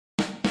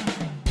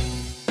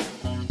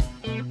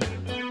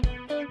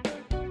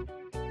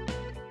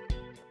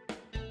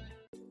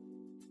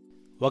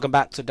Welcome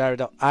back to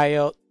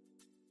Diary.io.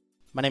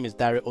 My name is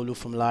Dari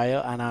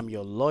Olufumlayo and I'm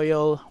your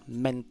loyal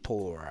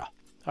mentor.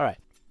 Alright,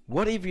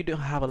 what if you don't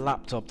have a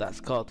laptop that's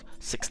got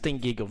 16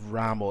 gig of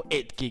RAM or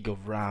 8 gig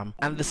of RAM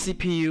and the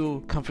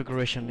CPU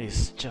configuration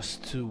is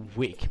just too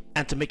weak?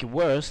 And to make it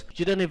worse,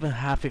 you don't even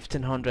have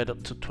 1500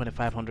 to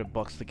 2500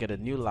 bucks to get a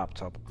new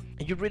laptop.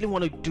 And you really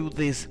want to do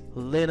this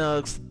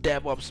Linux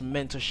DevOps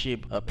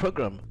mentorship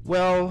program?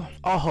 Well,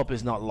 our hope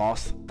is not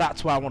lost.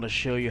 That's why I want to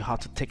show you how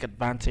to take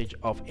advantage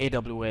of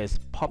AWS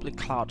public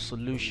cloud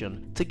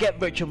solution to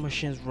get virtual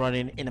machines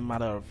running in a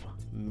matter of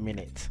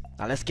minutes.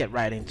 Now let's get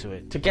right into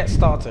it. To get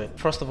started,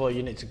 first of all,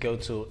 you need to go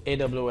to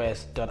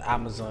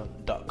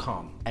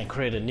aws.amazon.com and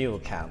create a new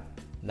account.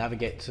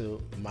 Navigate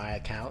to My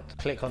Account,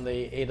 click on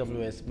the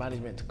AWS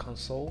Management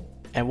Console,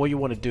 and what you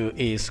want to do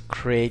is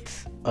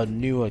create a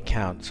new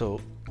account.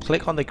 So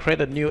click on the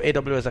Create a New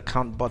AWS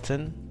Account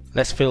button.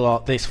 Let's fill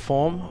out this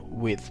form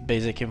with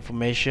basic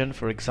information,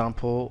 for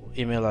example,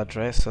 email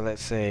address. So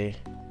let's say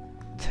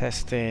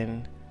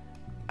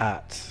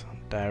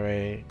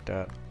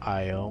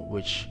testing@diary.io,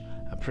 which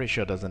I'm pretty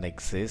sure doesn't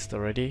exist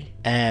already.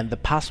 And the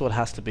password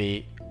has to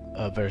be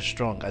very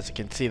strong, as you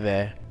can see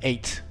there,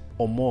 8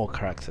 or more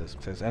characters,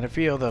 and a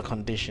few other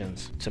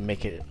conditions to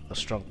make it a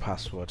strong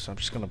password. So I'm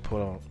just going to put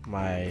on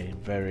my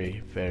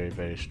very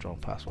strong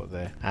password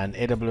there, and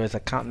AWS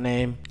account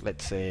name,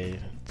 let's say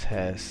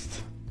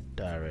test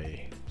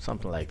diary,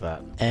 something like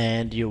that.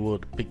 And you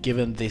would be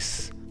given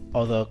this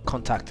other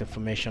contact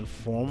information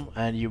form,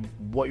 and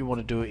what you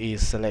want to do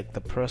is select the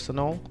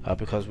personal,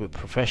 because with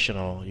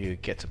professional you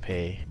get to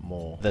pay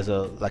more. There's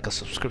a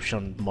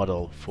subscription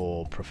model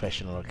for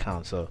professional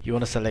accounts. So you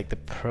want to select the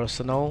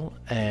personal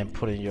and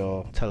put in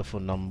your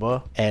telephone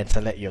number and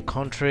select your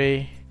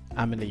country.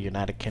 I'm in the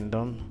United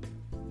Kingdom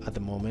at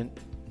the moment.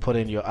 Put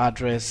in your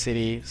address,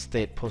 city,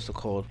 state, postal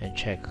code, and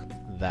check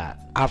that.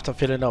 After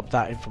filling up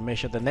that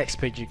information, the next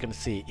page you can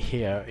see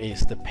here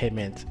is the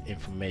payment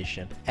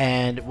information.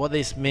 And what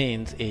this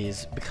means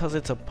is, because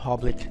it's a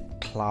public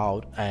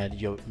cloud and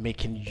you're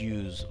making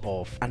use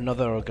of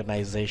another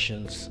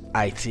organization's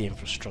IT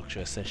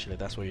infrastructure, essentially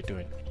that's what you're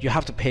doing, you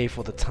have to pay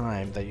for the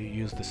time that you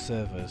use the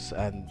servers.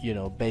 And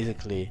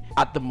basically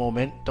at the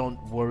moment,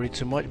 don't worry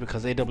too much,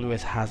 because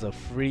AWS has a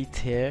free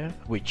tier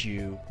which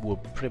you will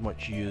pretty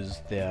much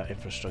use their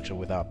infrastructure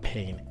without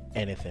paying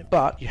anything.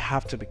 But you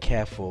have to be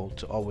careful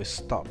to always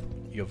stop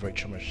your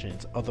virtual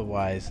machines,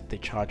 otherwise they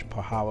charge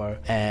per hour,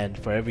 and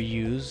for every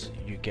use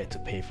you get to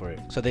pay for it.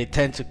 So they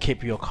tend to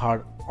keep your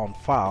card on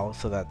file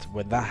so that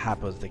when that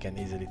happens they can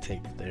easily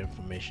take the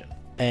information.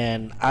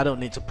 And I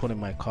don't need to put in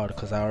my card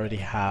because I already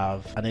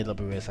have an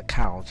AWS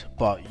account,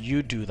 but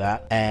you do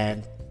that,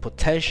 and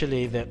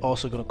potentially they're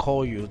also going to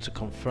call you to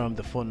confirm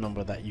the phone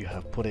number that you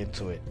have put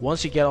into it.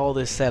 Once you get all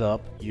this set up,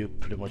 you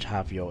pretty much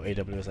have your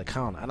AWS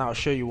account, and I'll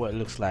show you what it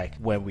looks like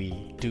when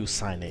we do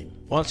sign in.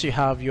 Once you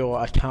have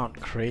your account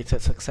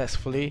created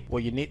successfully,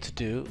 what you need to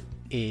do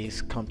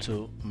is come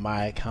to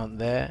My Account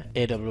there,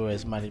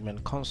 AWS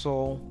Management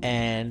Console,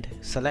 and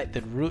select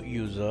the root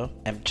user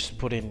and just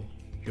put in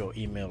your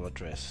email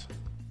address.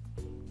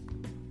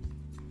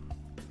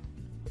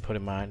 Put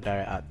in mine,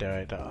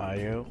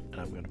 Diary@Diary.io,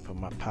 and I'm going to put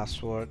my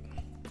password.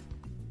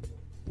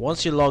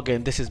 Once you log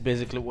in, this is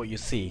basically what you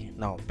see.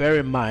 Now bear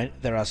in mind,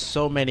 there are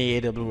so many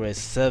AWS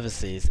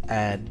services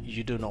and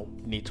you do not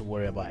need to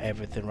worry about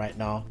everything right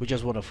now. We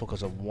just want to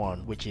focus on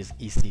one, which is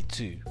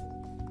EC2.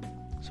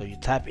 So you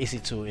type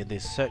EC2 in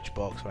this search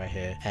box right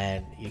here,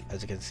 and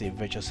as you can see,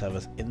 virtual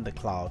servers in the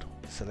cloud.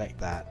 Select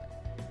that,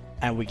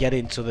 and we get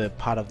into the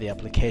part of the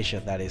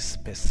application that is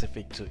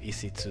specific to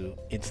EC2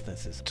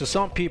 instances. To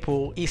some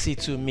people,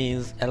 EC2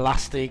 means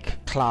Elastic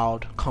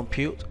Cloud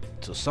Compute.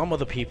 To some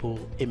other people,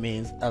 it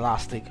means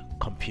Elastic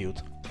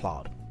Compute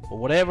Cloud. But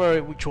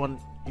which one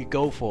you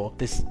go for,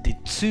 the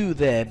two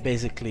there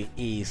basically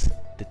is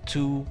the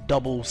two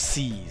double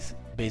C's.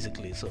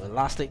 Basically, so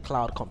Elastic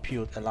Cloud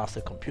Compute,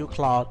 Elastic Compute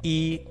Cloud,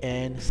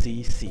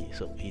 ENCC,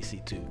 so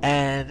EC2.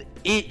 And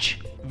each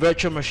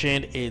virtual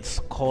machine is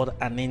called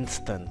an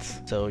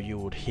instance. So you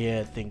would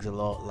hear things a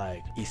lot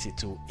like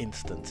EC2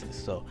 instances.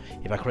 So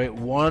if I create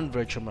one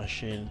virtual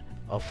machine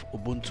of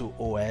Ubuntu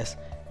OS,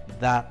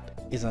 that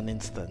is an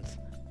instance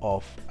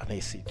of an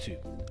EC2.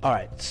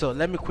 Alright, so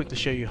let me quickly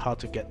show you how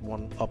to get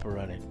one up and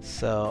running.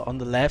 So on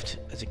the left,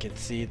 as you can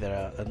see, there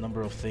are a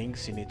number of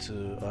things you need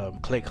to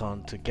click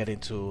on to get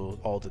into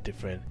all the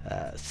different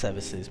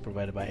services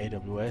provided by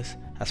AWS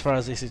as far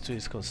as EC2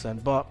 is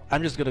concerned. But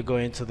I'm just going to go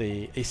into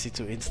the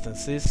EC2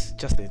 instances,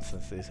 just the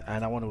instances,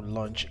 and I want to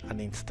launch an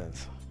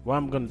instance. What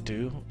I'm going to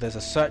do, there's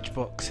a search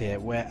box here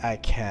where I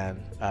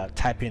can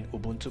type in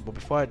Ubuntu, but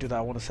before I do that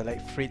I want to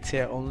select free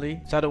tier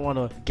only. So I don't want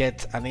to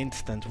get an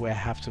instance where I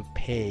have to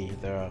pay.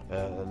 There are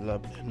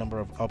a number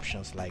of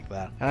options like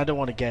that, and I don't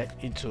want to get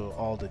into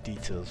all the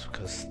details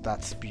because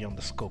that's beyond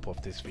the scope of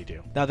this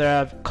video. Now there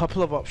are a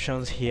couple of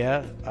options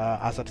here.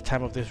 As at the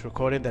time of this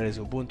recording, there is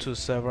Ubuntu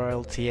Server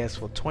LTS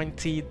for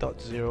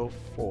 20.04.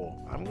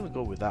 I'm going to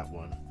go with that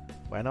one.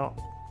 Why not?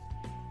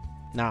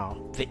 Now,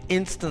 the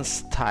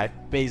instance type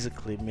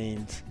basically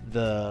means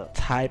the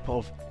type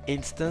of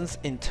instance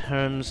in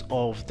terms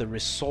of the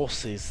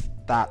resources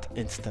that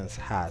instance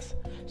has.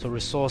 So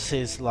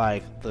resources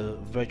like the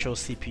virtual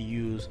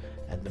CPUs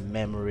and the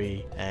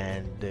memory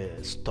and the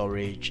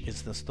storage,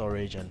 instant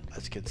storage, and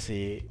as you can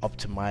see,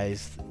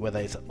 optimized, whether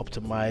it's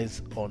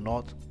optimized or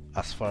not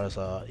as far as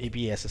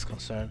EBS is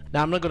concerned.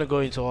 Now, I'm not going to go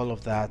into all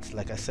of that.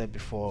 Like I said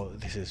before,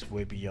 this is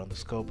way beyond the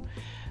scope.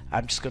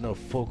 I'm just going to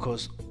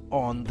focus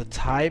on the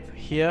type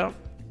here.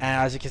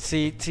 And as you can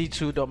see,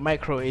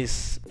 T2.micro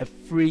is a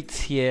free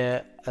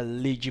tier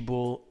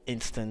eligible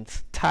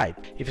instance type.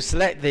 If you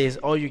select this,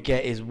 all you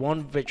get is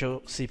one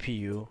virtual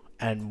CPU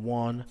and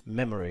one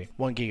memory,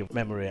 1 gig of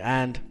memory.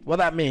 And what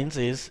that means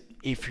is,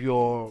 if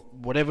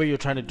whatever you're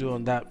trying to do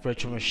on that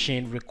virtual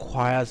machine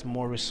requires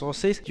more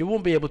resources, you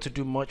won't be able to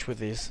do much with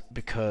this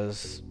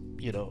because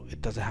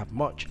it doesn't have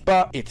much,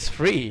 but it's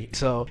free.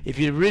 So if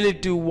you really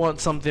do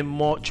want something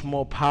much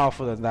more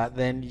powerful than that,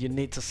 then you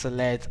need to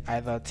select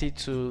either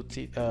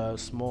T2,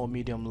 small,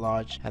 medium,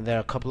 large, and there are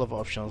a couple of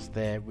options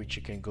there which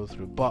you can go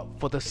through. But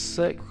for the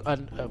sake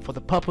and for the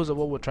purpose of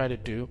what we're trying to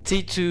do,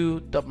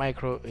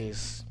 T2.micro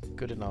is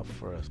good enough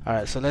for us. All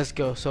right, so let's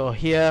go. So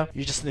here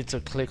you just need to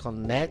click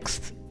on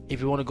next. If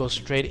you want to go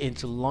straight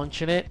into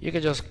launching it, you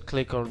can just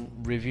click on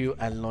review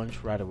and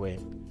launch right away.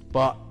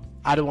 But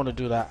I don't want to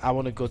do that. I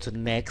want to go to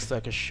next so I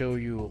can show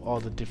you all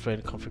the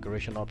different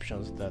configuration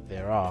options that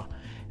there are.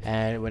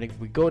 And when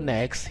we go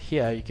next,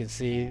 here you can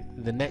see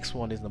the next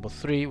one is number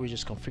 3, which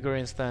is configure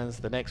instance.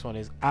 The next one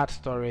is add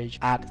storage,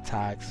 add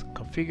tags,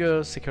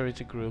 configure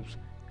security groups,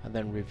 and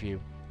then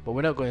review. But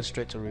we're not going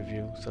straight to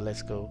review, so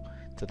let's go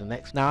to the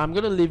next. Now I'm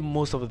going to leave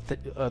most of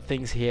the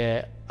things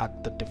here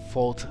at the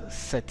default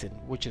setting,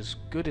 which is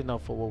good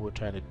enough for what we're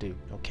trying to do.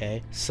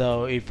 Okay,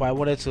 so if I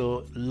wanted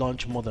to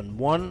launch more than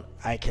one,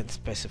 I can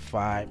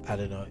specify, I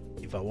don't know,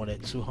 if I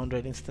wanted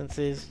 200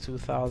 instances,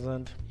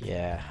 2000.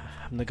 Yeah,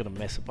 I'm not gonna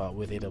mess about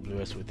with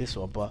AWS with this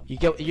one, but you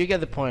get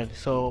the point.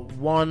 So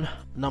one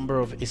number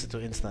of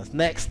EC2 instance.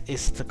 Next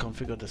is to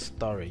configure the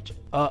storage.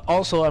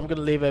 Also, I'm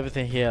gonna leave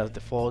everything here as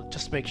default.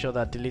 Just make sure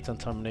that delete and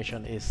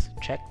termination is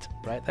checked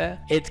right there.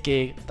 8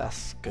 gig,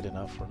 that's good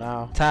enough for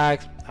now.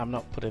 Tags, I'm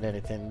not putting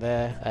anything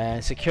there.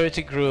 And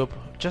security group,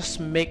 just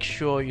make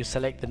sure you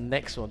select the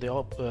next one, the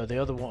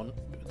other one.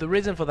 The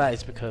reason for that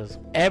is because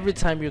every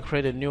time you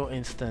create a new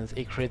instance,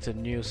 it creates a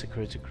new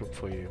security group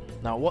for you.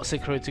 Now, what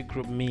security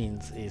group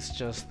means is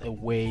just a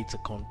way to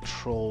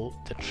control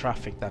the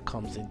traffic that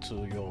comes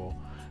into your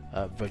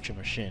virtual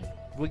machine.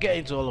 We'll get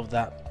into all of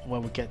that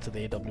when we get to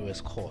the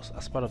AWS course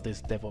as part of this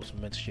DevOps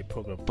mentorship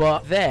program.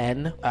 But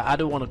then I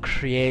don't want to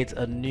create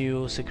a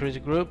new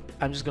security group.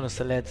 I'm just going to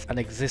select an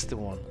existing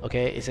one.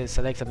 Okay, it says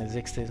select an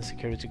existing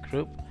security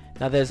group.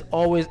 Now there's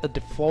always a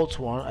default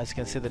one, as you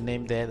can see the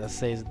name there that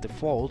says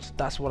default.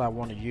 That's what I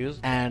want to use,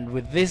 and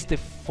with this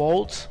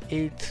default,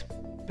 it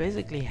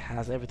basically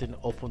has everything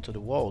open to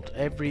the world.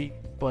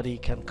 Everybody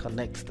can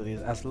connect to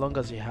this as long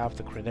as you have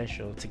the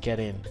credential to get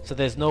in. So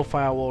there's no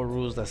firewall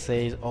rules that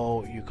says,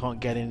 oh, you can't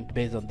get in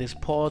based on this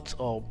port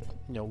or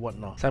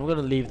whatnot. So I'm going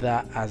to leave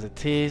that as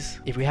it is.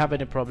 If we have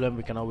any problem,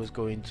 we can always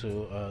go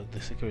into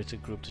the security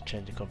group to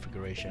change the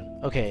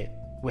configuration. Okay,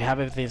 we have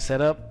everything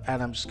set up,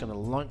 and I'm just going to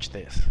launch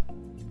this.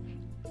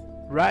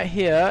 Right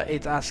here,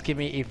 it's asking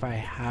me if I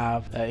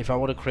have, if I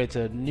want to create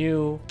a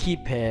new key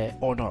pair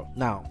or not.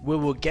 Now, we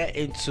will get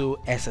into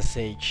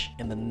SSH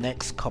in the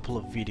next couple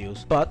of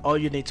videos, but all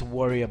you need to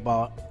worry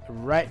about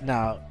right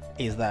now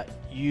is that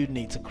you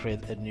need to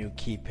create a new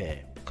key pair,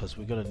 because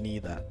we're going to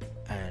need that.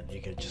 And you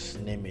can just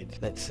name it,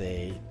 let's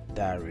say,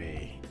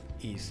 Diary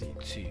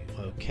EC2.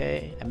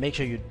 Okay, and make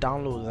sure you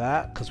download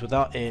that, because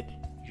without it,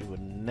 you will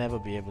never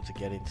be able to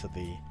get into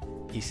the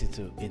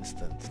EC2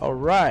 instance. All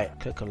right,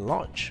 click on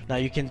launch. Now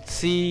you can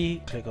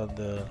see, click on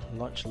the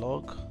launch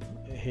log.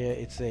 Here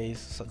it says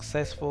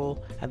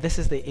successful, and this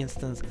is the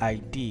instance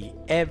ID.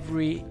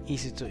 Every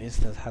EC2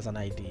 instance has an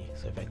ID.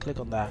 So if I click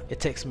on that, it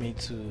takes me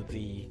to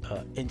the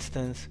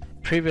instance.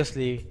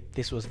 Previously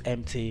this was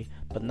empty,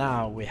 but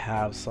now we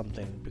have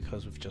something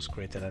because we've just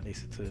created an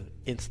EC2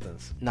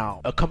 instance.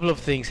 Now, a couple of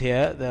things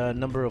here. There are a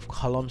number of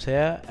columns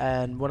here,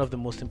 and one of the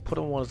most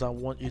important ones I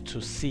want you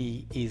to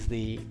see is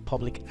the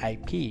public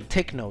IP.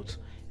 Take note,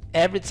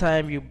 every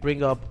time you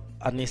bring up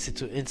an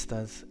EC2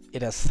 instance,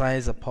 it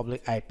assigns a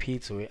public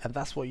IP to it, and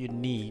that's what you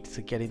need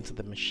to get into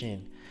the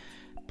machine.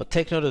 But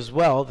take note as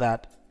well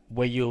that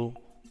when you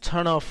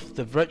turn off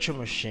the virtual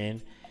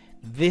machine,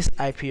 this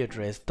IP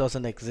address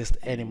doesn't exist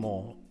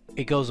anymore.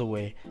 It goes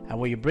away, and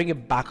when you bring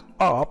it back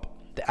up,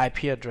 the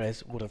IP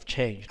address would have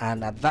changed,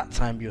 and at that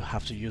time you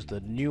have to use the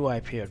new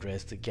IP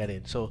address to get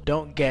in. So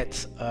don't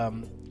get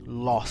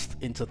lost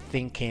into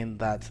thinking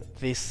that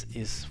this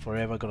is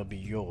forever going to be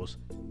yours.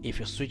 If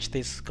you switch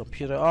this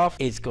computer off,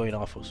 it's going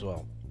off as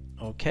well.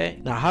 Okay,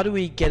 now how do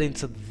we get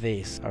into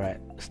this? All right,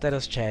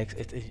 status checks,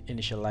 it's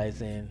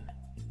initializing.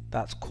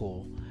 That's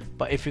cool.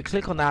 But if you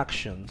click on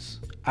actions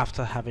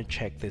after having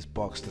checked this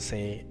box to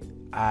say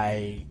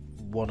I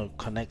want to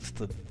connect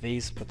to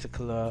this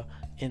particular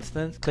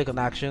instance. Click on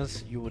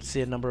actions, you would see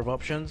a number of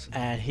options,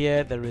 and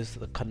here there is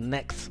the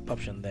connect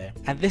option there,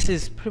 and this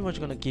is pretty much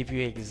going to give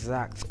you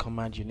exact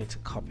command you need to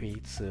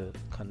copy to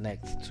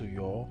connect to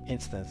your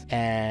instance.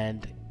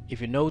 And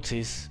if you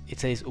notice, it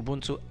says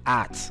Ubuntu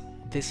at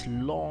this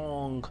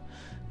long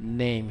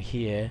name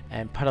here,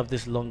 and part of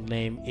this long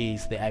name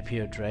is the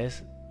IP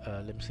address.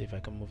 Let me see if I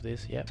can move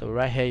this. Yeah, so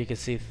right here you can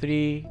see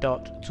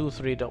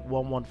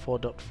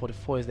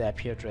 3.23.114.44 is the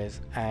IP address,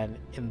 and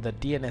in the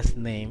DNS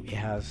name it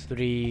has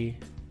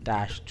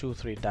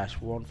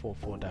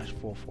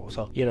 3-23-144-44.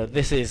 So you know,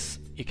 this is,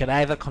 you can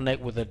either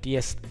connect with the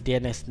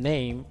DNS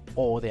name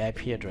or the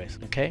IP address.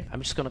 Okay,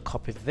 I'm just going to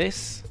copy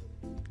this.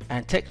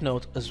 And take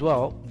note as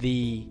well,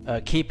 the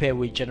key pair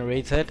we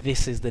generated,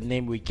 this is the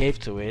name we gave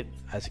to it.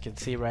 As you can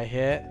see right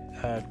here,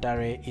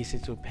 Dare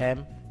EC2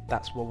 PEM,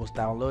 that's what was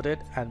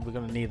downloaded, and we're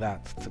going to need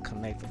that to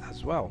connect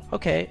as well.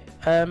 Okay,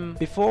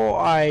 before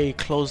I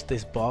close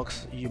this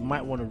box, you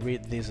might want to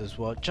read this as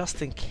well,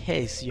 just in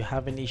case you're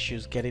having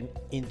issues getting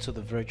into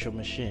the virtual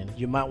machine.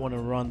 You might want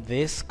to run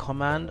this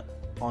command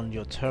on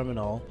your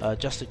terminal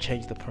just to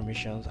change the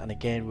permissions, and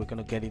again we're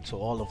going to get into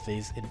all of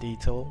these in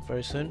detail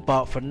very soon,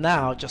 but for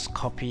now just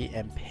copy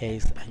and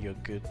paste and you're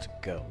good to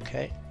go.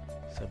 Okay,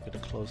 so I'm going to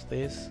close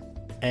this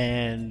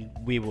and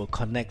we will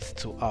connect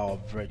to our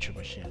virtual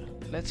machine.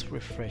 Let's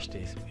refresh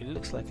this. It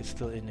looks like it's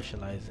still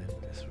initializing.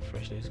 Let's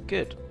refresh this.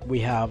 Good, we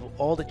have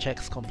all the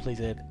checks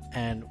completed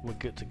and we're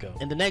good to go.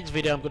 In the next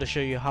video I'm going to show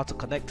you how to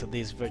connect to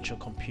this virtual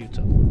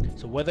computer.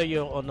 So whether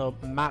you're on a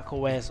Mac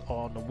OS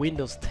or on a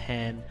Windows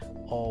 10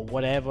 or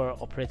whatever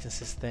operating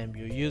system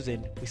you're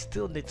using, we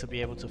still need to be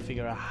able to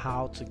figure out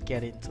how to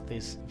get into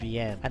this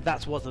VM, and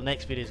that's what the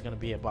next video is going to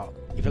be about.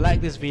 If you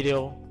like this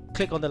video,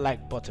 click on the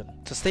like button.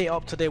 To stay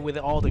up to date with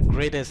all the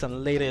greatest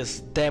and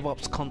latest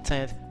DevOps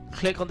content,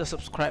 click on the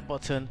subscribe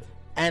button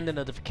and the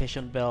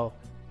notification bell,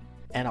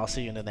 and I'll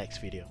see you in the next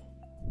video.